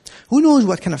don't? Who knows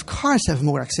what kind of cars have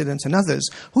more accidents than others?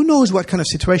 Who knows what kind of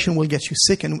situation will get you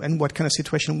sick and what kind of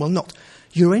situation will not?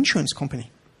 Your insurance company.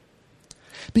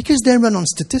 Because they run on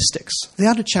statistics. They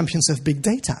are the champions of big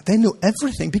data. They know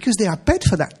everything because they are paid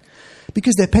for that.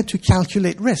 Because they're paid to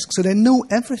calculate risk. So they know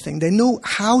everything. They know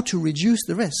how to reduce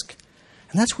the risk.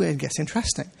 And that's where it gets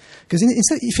interesting. Because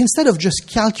if instead of just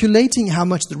calculating how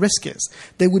much the risk is,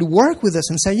 they would work with us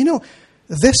and say,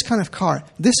 this kind of car,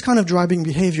 this kind of driving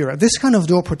behavior, this kind of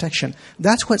door protection,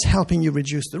 that's what's helping you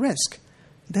reduce the risk.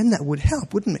 Then that would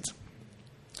help, wouldn't it?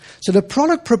 So the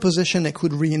product proposition they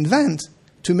could reinvent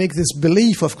to make this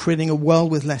belief of creating a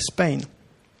world with less pain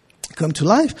come to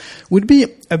life would be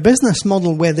a business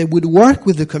model where they would work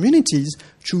with the communities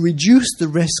to reduce the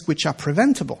risks which are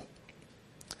preventable.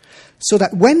 So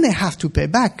that when they have to pay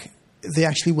back, they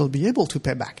actually will be able to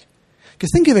pay back.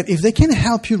 Because think of it, if they can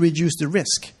help you reduce the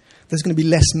risk, there's going to be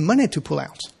less money to pull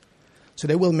out. So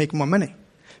they will make more money.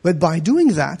 But by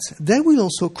doing that, they will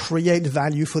also create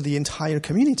value for the entire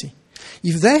community.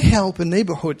 If they help a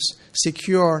neighborhood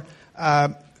secure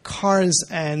cars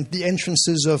and the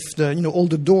entrances of all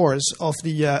the doors of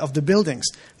the buildings,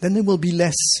 then there will be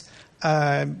less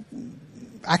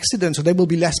accidents, or there will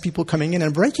be less people coming in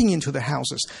and breaking into the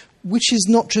houses, which is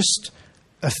not just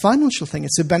a financial thing,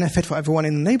 it's a benefit for everyone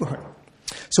in the neighborhood.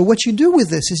 So what you do with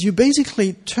this is you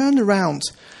basically turn around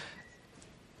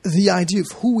the idea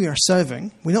of who we are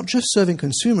serving. We're not just serving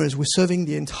consumers, we're serving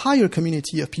the entire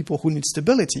community of people who need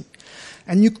stability.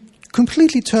 And you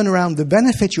completely turn around the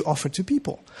benefit you offer to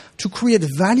people to create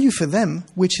value for them,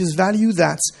 which is value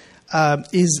that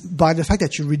is by the fact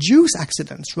that you reduce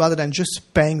accidents rather than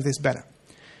just paying this better.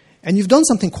 And you've done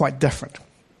something quite different.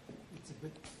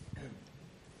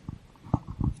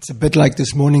 It's a bit like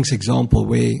this morning's example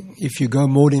where if you go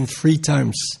more than 3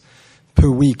 times per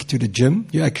week to the gym,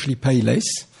 you actually pay less.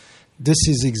 This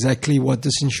is exactly what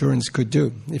this insurance could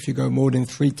do. If you go more than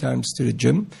 3 times to the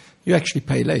gym, you actually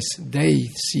pay less. They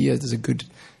see it as a good,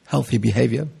 healthy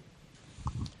behavior.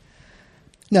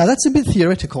 Now, that's a bit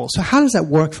theoretical. So how does that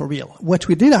work for real? What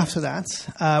we did after that,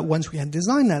 once we had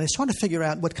designed that, is try to figure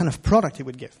out what kind of product it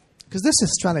would give. Because this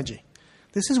is strategy.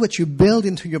 This is what you build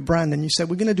into your brand, and you say,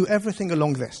 we're going to do everything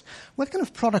along this. What kind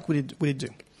of product would it do?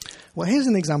 Well, here's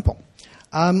an example.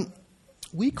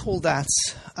 We call that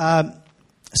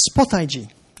Spot IG.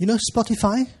 You know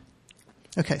Spotify?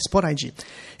 Okay, Spot IG.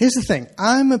 Here's the thing.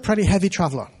 I'm a pretty heavy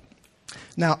traveler.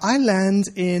 Now, I land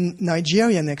in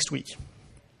Nigeria next week.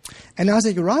 And as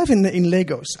I arrive in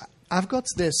Lagos, I've got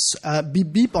this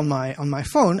beep beep on my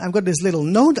phone. I've got this little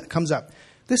note that comes up.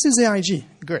 This is AIG.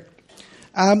 Good.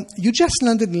 You just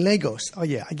landed in Lagos. Oh,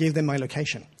 yeah, I gave them my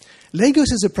location.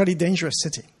 Lagos is a pretty dangerous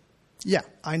city. Yeah,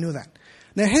 I know that.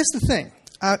 Now, here's the thing.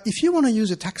 If you want to use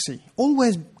a taxi,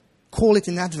 always call it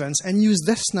in advance and use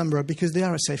this number because they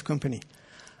are a safe company.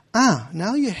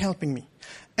 Now you're helping me.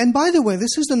 And by the way,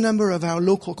 this is the number of our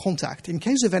local contact. In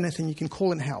case of anything, you can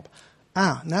call and help.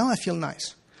 Now I feel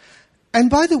nice. And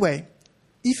by the way,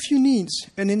 if you need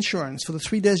an insurance for the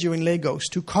 3 days you're in Lagos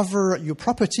to cover your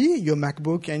property, your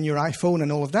MacBook and your iPhone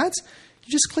and all of that,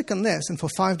 you just click on this, and for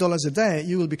 $5 a day,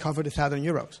 you will be covered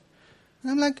 €1,000.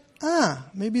 And I'm like,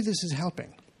 maybe this is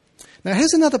helping. Now,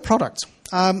 here's another product.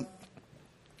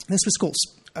 This was called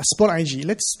Spot IG.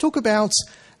 Let's talk about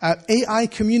AI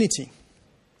community.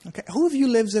 Okay, who of you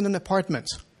lives in an apartment?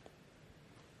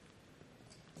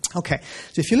 Okay,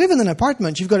 so if you live in an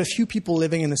apartment, you've got a few people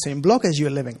living in the same block as you're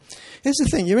living. Here's the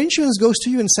thing. Your insurance goes to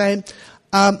you and say,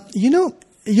 you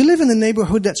live in a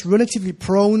neighborhood that's relatively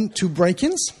prone to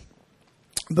break-ins,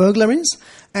 burglaries,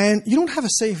 and you don't have a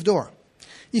safe door.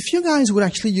 If you guys would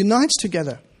actually unite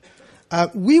together,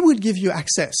 we would give you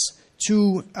access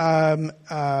to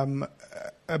a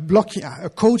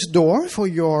code door for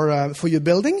your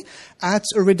building at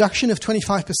a reduction of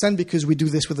 25% because we do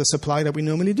this with the supply that we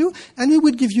normally do, and we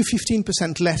would give you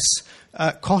 15% less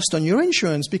cost on your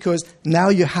insurance because now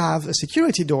you have a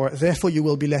security door, therefore you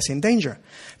will be less in danger.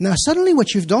 Now suddenly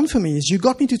what you've done for me is you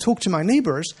got me to talk to my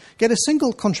neighbors, get a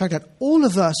single contract that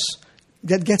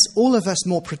gets all of us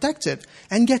more protected,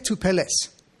 and get to pay less.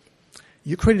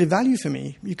 You created value for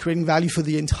me. You're creating value for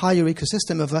the entire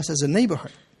ecosystem of us as a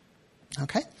neighborhood.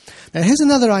 Okay? Now, here's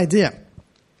another idea.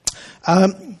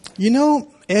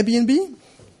 Airbnb?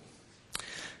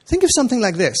 Think of something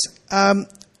like this. A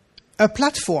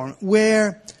platform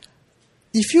where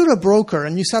if you're a broker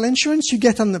and you sell insurance, you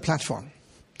get on the platform.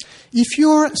 If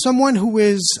you're someone who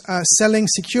is selling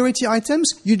security items,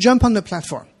 you jump on the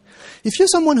platform. If you're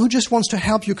someone who just wants to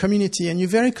help your community and you're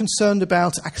very concerned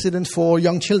about accidents for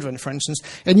young children, for instance,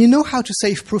 and you know how to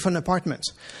safe-proof an apartment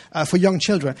for young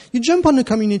children, you jump on the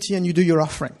community and you do your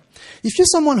offering. If you're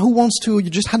someone who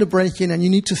you just had a break-in and you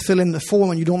need to fill in the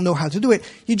form and you don't know how to do it,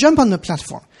 you jump on the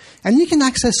platform. And you can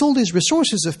access all these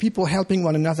resources of people helping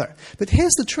one another. But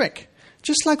here's the trick.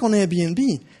 Just like on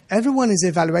Airbnb, everyone is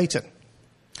evaluated.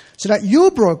 So that your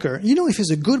broker, you know if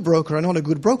he's a good broker or not a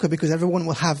good broker because everyone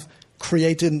will have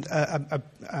created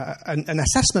an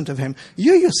assessment of him.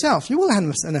 You yourself, you will have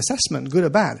an assessment, good or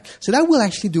bad. So that will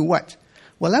actually do what?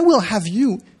 Well, that will have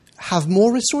you have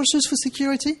more resources for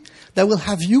security. That will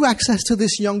have you access to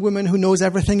this young woman who knows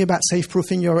everything about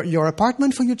safe-proofing your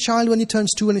apartment for your child when he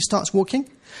turns 2 and he starts walking.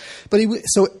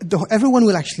 Everyone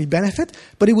will actually benefit,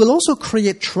 but it will also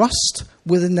create trust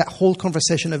within that whole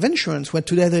conversation of insurance where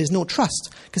today there is no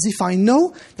trust. Because if I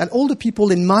know that all the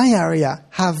people in my area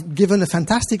have given a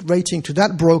fantastic rating to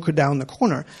that broker down the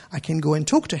corner, I can go and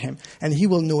talk to him and he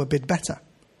will know a bit better.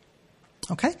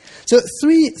 Okay? So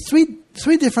three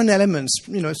different elements.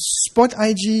 Spot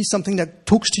IG, something that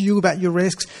talks to you about your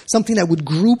risks, something that would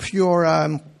group your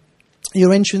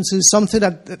insurances, something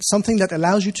that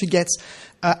allows you to get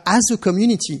as a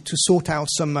community to sort out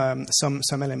some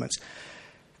elements.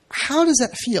 How does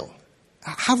that feel?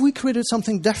 Have we created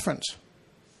something different?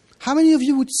 How many of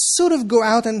you would sort of go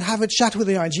out and have a chat with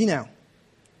AIG now?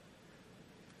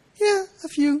 Yeah, a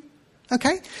few.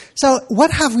 Okay. So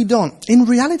what have we done? In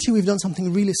reality, we've done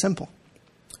something really simple.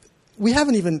 We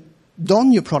haven't even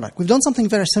done your product. We've done something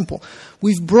very simple.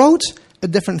 We've brought a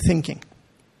different thinking.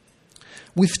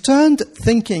 We've turned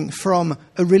thinking from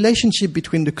a relationship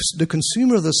between the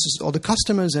consumer or the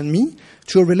customers and me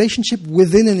to a relationship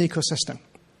within an ecosystem.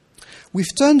 We've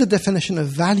turned the definition of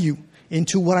value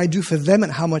into what I do for them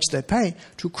and how much they pay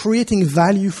to creating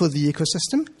value for the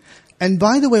ecosystem. And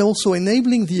by the way, also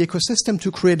enabling the ecosystem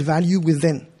to create value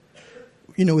within.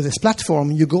 With this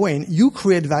platform, you go in, you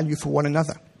create value for one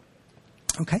another.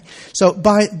 Okay? So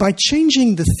by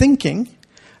changing the thinking,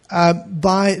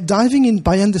 by diving in,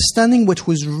 by understanding what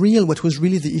was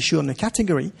really the issue on the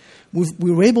category, we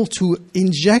were able to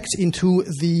inject into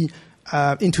the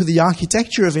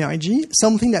architecture of AIG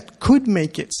something that could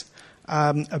make it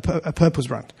a purpose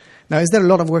brand. Now, is there a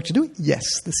lot of work to do? Yes,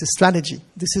 this is strategy.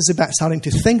 This is about starting to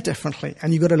think differently,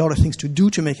 and you've got a lot of things to do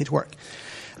to make it work.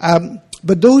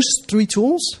 But those 3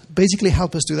 tools basically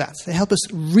help us do that. They help us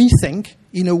rethink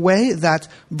in a way that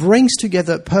brings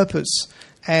together purpose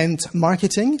and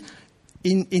marketing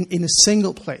in a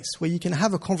single place, where you can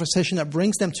have a conversation that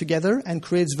brings them together and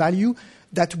creates value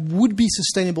that would be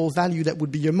sustainable value, that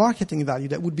would be your marketing value,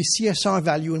 that would be CSR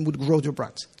value and would grow your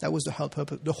brand. That was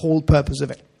the whole purpose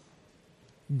of it.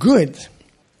 Good.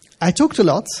 I talked a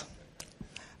lot.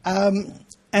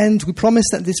 And we promised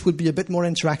that this would be a bit more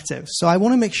interactive. So I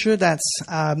want to make sure that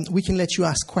we can let you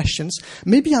ask questions.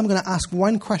 Maybe I'm going to ask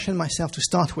one question myself to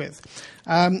start with.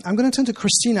 I'm going to turn to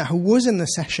Christina, who was in the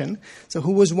session, so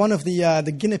who was one of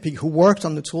the guinea pig who worked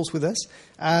on the tools with us,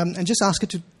 and just ask her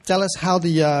to tell us how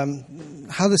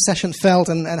the session felt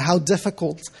and how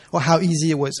difficult or how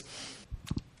easy it was.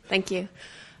 Thank you.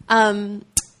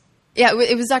 Yeah,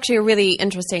 it was actually a really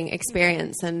interesting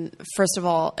experience. And first of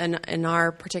all, in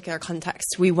our particular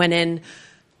context, we went in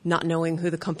not knowing who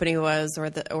the company was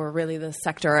or really the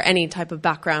sector or any type of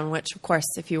background, which, of course,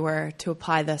 if you were to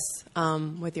apply this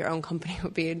with your own company,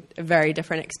 would be a very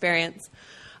different experience.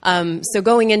 So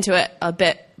going into it a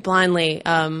bit blindly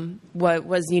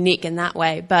was unique in that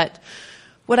way. But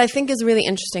what I think is really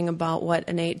interesting about what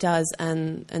Innate does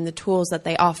and the tools that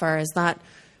they offer is that,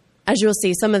 as you'll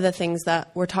see, some of the things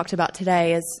that were talked about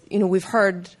today is, we've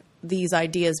heard these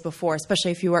ideas before,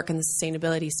 especially if you work in the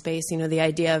sustainability space, the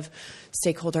idea of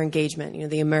stakeholder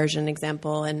engagement, the immersion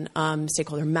example, and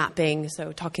stakeholder mapping,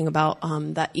 so talking about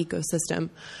that ecosystem.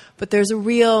 But there's a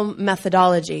real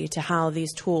methodology to how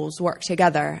these tools work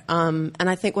together. And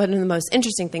I think one of the most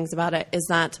interesting things about it is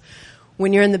that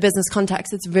when you're in the business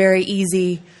context, it's very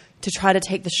easy to try to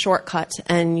take the shortcut,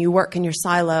 and you work in your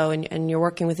silo, and you're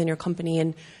working within your company,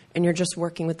 and you're just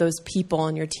working with those people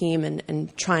on your team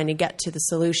and trying to get to the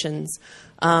solutions.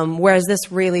 Whereas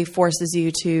this really forces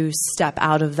you to step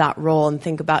out of that role and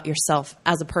think about yourself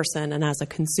as a person and as a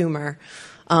consumer,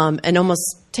 and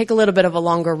almost take a little bit of a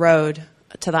longer road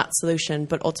to that solution,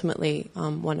 but ultimately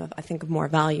one of, I think, of more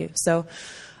value. So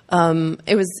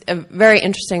it was a very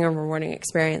interesting and rewarding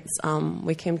experience.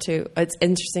 It's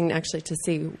interesting actually to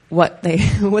see what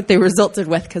they resulted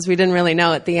with, because we didn't really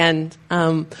know at the end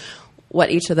what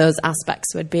each of those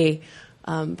aspects would be.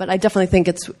 But I definitely think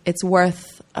it's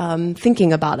worth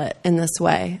thinking about it in this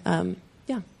way.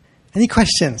 Yeah. Any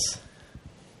questions?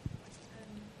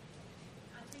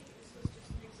 I think this was just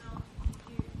an example.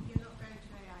 You're not going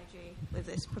to AIG with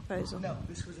this proposal? No,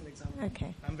 this was an example.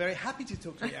 Okay. I'm very happy to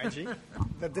talk to AIG,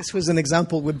 but this was an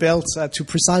example we built to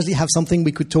precisely have something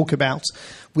we could talk about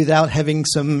without having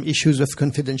some issues of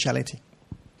confidentiality.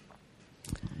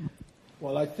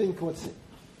 Well, I think what's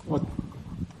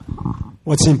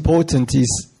important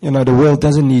is, the world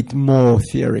doesn't need more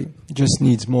theory. It just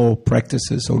needs more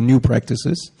practices or new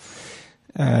practices.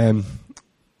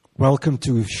 Welcome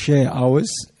to Share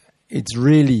Hours. It's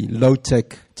really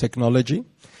low-tech technology.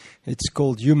 It's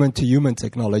called human-to-human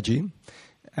technology.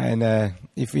 And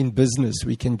if in business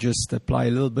we can just apply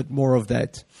a little bit more of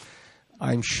that,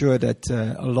 I'm sure that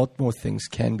a lot more things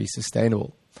can be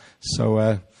sustainable.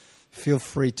 So feel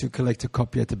free to collect a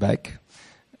copy at the back.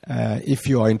 If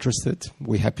you are interested,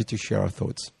 we're happy to share our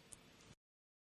thoughts.